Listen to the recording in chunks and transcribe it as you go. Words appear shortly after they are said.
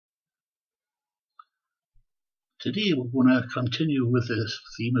Today we're going to continue with the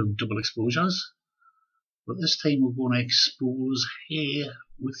theme of double exposures, but this time we're going to expose hair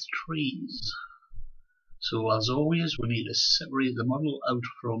with trees. So as always, we need to separate the model out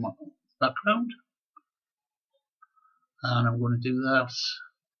from background, and I'm going to do that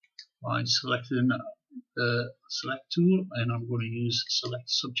by selecting the select tool, and I'm going to use select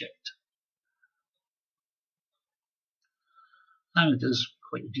subject, and it does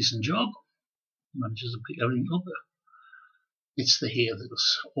quite a decent job. Manages to pick everything up. It's the hair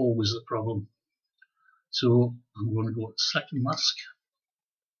that's always the problem. So I'm going to go to select mask,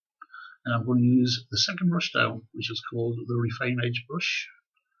 and I'm going to use the second brush down, which is called the refine edge brush,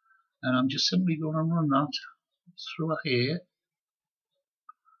 and I'm just simply going to run that through a hair,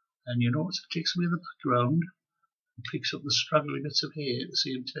 and you notice it takes away the background and picks up the straggly bits of hair at the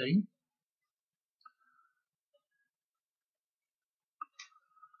same time.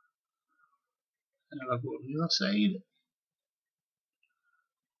 And I'll go to the other side and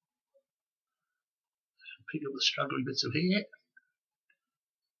pick up the straggly bits of hair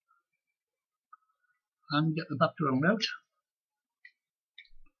and get the background out.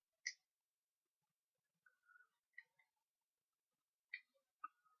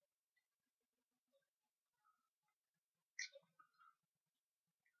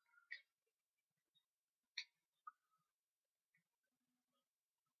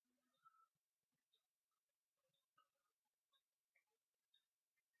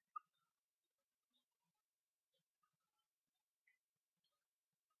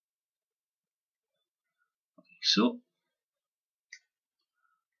 So,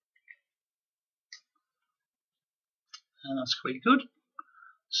 and that's quite good.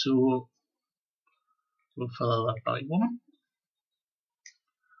 So we'll follow that by one,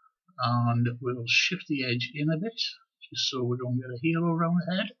 and we'll shift the edge in a bit, just so we don't get a halo around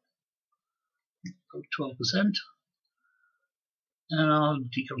the head, about 12%, and I'll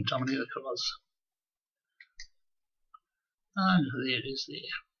decontaminate the colours. And there it is there,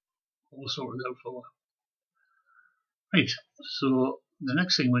 all sorted out for. Right, so the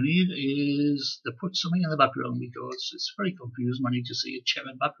next thing we need is to put something in the background, because it's very confusing when you just see a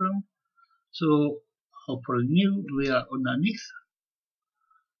checkered background. So I'll put a new layer underneath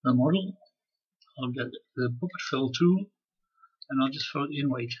the model. I'll get the bucket fill tool, and I'll just fill it in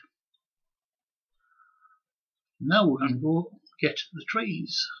white. Now we're going to go get the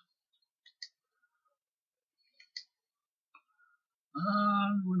trees.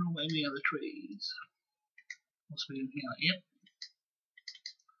 And we don't have any other trees. Must be in here, yep.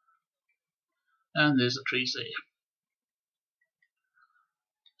 And there's the trees there.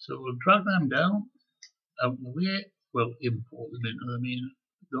 So we'll drag them down, out of the way. We'll import them into the main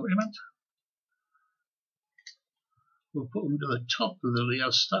document. We'll put them to the top of the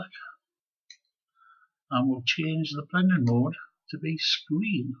layer stack, and we'll change the blending mode to be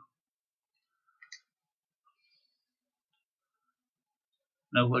screen.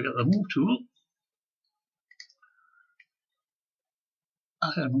 Now we'll get the move tool. I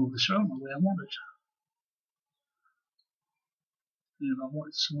can move this around the way I want it. And I want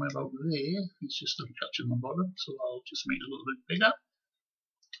it somewhere about there. It's just not catching the bottom, so I'll just make it a little bit bigger.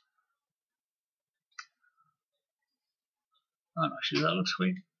 And actually that looks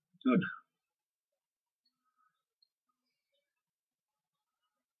quite good.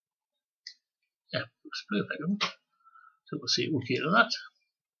 Yeah, looks perfect. So we'll say OK to that.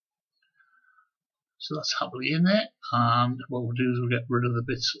 So that's happily in there, and what we'll do is we'll get rid of the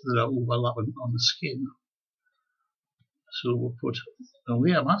bits that are overlapping on the skin. So we'll put a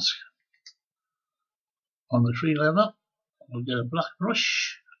layer mask on the tree level. We'll get a black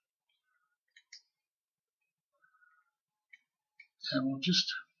brush, and we'll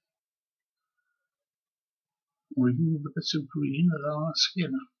just remove the bits of green that are on the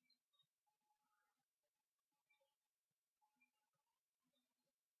skin.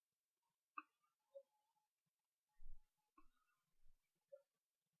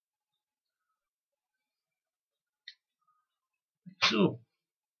 So,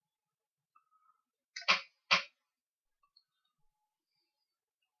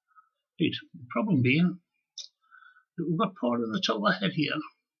 right, the problem being that we've got part of the top of the head here,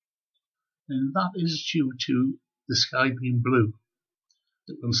 and that is due to the sky being blue.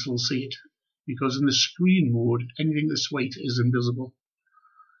 That we can still see it, because in the screen mode, anything that's white is invisible.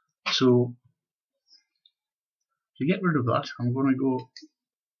 So, to get rid of that, I'm going to go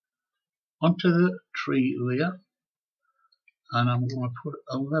onto the tree layer, and I'm going to put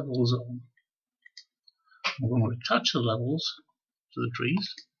a levels on. I'm going to attach the levels to the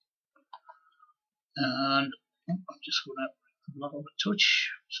trees, and I'm just going to block up a touch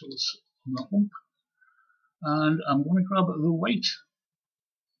so it's on the hump, and I'm going to grab the white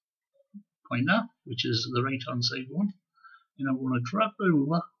pointer, which is the right hand side one, and I'm going to drag it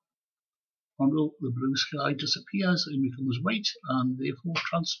over until the blue sky disappears and becomes white and therefore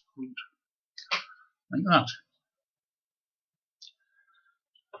transparent, like that.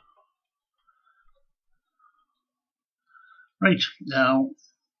 Right, now,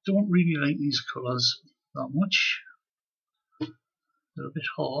 don't really like these colours that much. They're a bit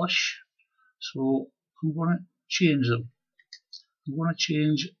harsh, so I'm going to change them. I'm going to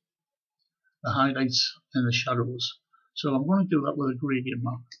change the highlights and the shadows. So I'm going to do that with a gradient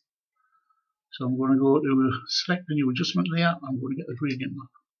map. So I'm going to go to select the new adjustment layer. I'm going to get the gradient map.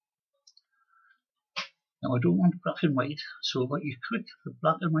 Now I don't want black and white, so if you click the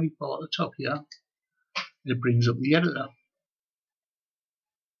black and white bar at the top here, it brings up the editor.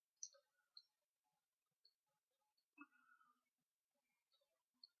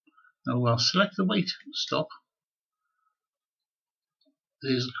 Now I'll select the white stop.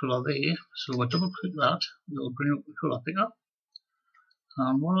 There's the colour there, so I double click that, it'll bring up the colour picker.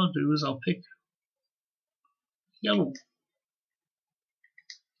 And what I'll do is I'll pick yellow.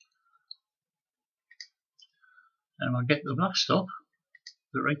 And I'll get the black stop,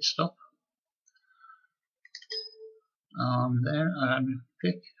 the right stop. And then I'm going to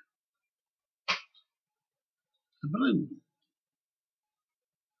pick the blue.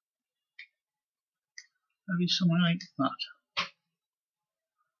 Maybe something like that.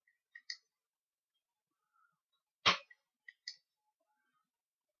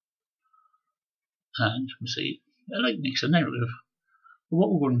 And you see, the light makes a negative. But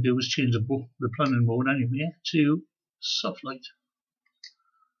what we're going to do is change the blending mode anyway to soft light.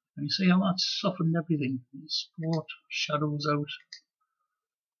 And you see how that's softened everything. It's brought shadows out.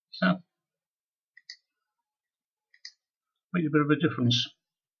 Yeah. Make a bit of a difference.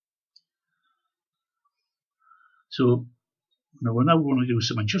 So now we're going to do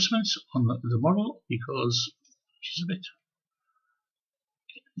some adjustments on the model because she's a bit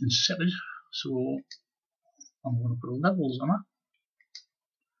insipid. So I'm going to put levels on her.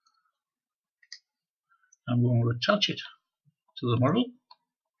 I'm going to attach it to the model.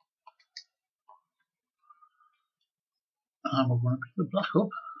 And we're going to pick the black up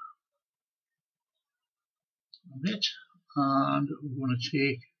a bit. And we're going to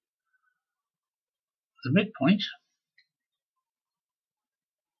take the midpoint.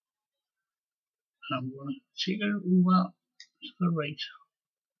 And I'm going to take it over to the right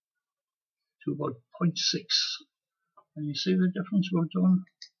to about 0.6. And you see the difference we've done?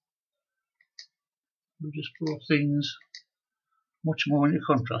 We just brought things much more into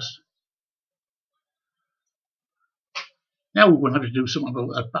contrast. Now we're going to have to do something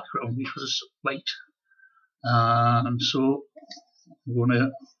about that background because it's white. And so I'm going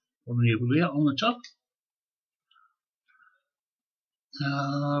to put a new layer on the top.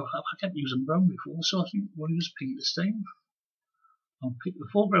 I kept using brown before, so I think we'll use pink this time. I'll pick the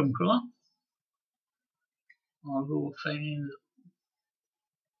foreground colour. I'll go find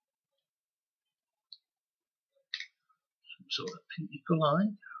some sort of pinky colour, I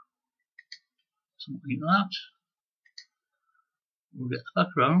think. Something like that. We'll get the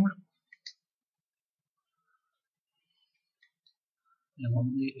background. And we'll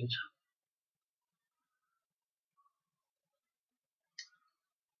make it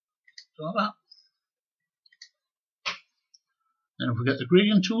like that. Then if we get the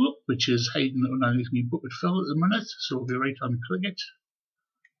gradient tool, which is hiding underneath my bucket fill at the minute, so if you right hand click it,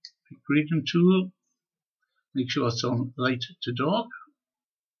 pick gradient tool, make sure it's on light to dark,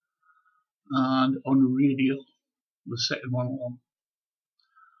 and on radial, the second one on.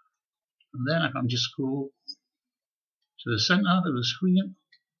 And then I can just go to the center of the screen,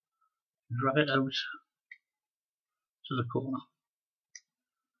 drag it out to the corner,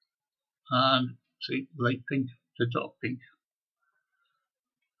 and see light pink to dark pink.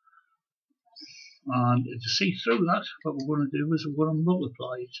 And to see through that, what we're going to do is we're going to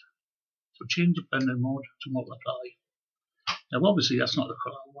multiply it. So change the blending mode to multiply. Now obviously that's not the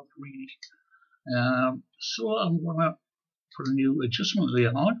colour I want really. So I'm going to put a new adjustment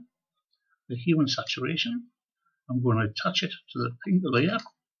layer on, the hue and saturation. I'm going to attach it to the pink layer.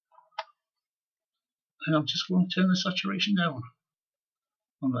 And I'm just going to turn the saturation down.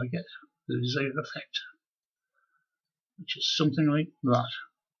 And I get the desired effect, which is something like that.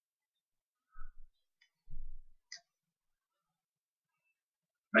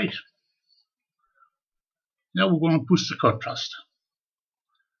 Right. Now we're going to boost the contrast.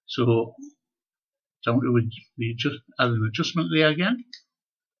 So down to add an adjustment layer again.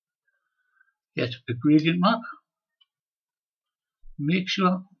 Get a gradient map. Make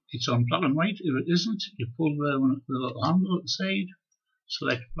sure it's on black and white. If it isn't, you pull down the little handle at the side,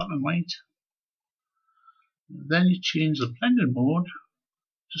 select black and white, then you change the blending mode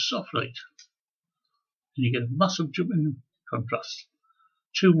to soft light, and you get a massive jump in contrast.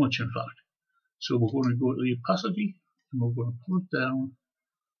 Too much, in fact. So we're going to go to the opacity, and we're going to pull it down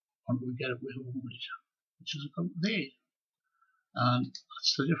until we get it where we want it, which is about there. And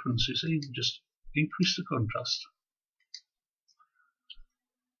that's the difference, you see. We just increase the contrast.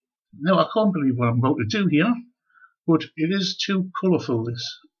 Now, I can't believe what I'm about to do here, but it is too colourful,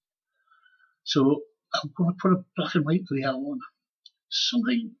 this. So I'm going to put a black and white layer on.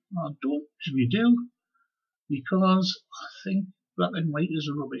 Something I don't usually do, because I think black and white is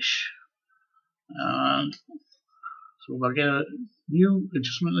rubbish. And so if I get a new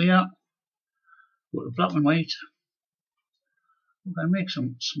adjustment layer, go to black and white, I'm going to make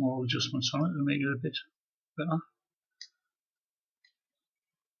some small adjustments on it to make it a bit better.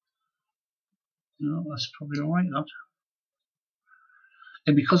 No, that's probably alright, that.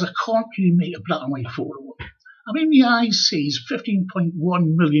 And because I can't really make a black and white photo, I mean, my eye sees 15.1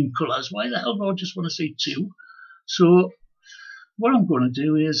 million colours. Why the hell do I just want to see 2? So what I'm going to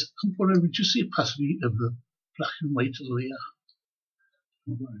do is I'm going to reduce the opacity of the black and white layer.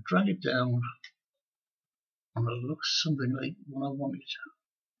 I'm going to drag it down, and it looks something like what I want it,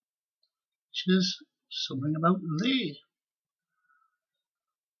 which is something about there.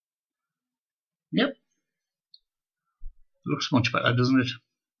 Yep. Looks much better, doesn't it?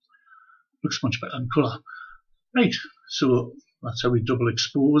 Looks much better in colour. Right, so that's how we double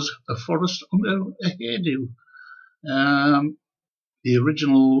expose a forest onto a hairdo. The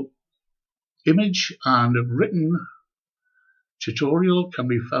original image and written tutorial can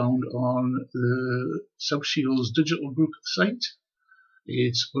be found on the South Shields Digital Group site.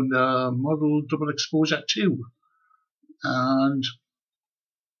 It's under Model Double Exposure 2, and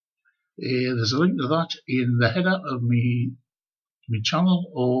there's a link to that in the header of my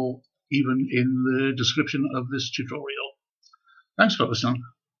channel, or even in the description of this tutorial. Thanks for listening.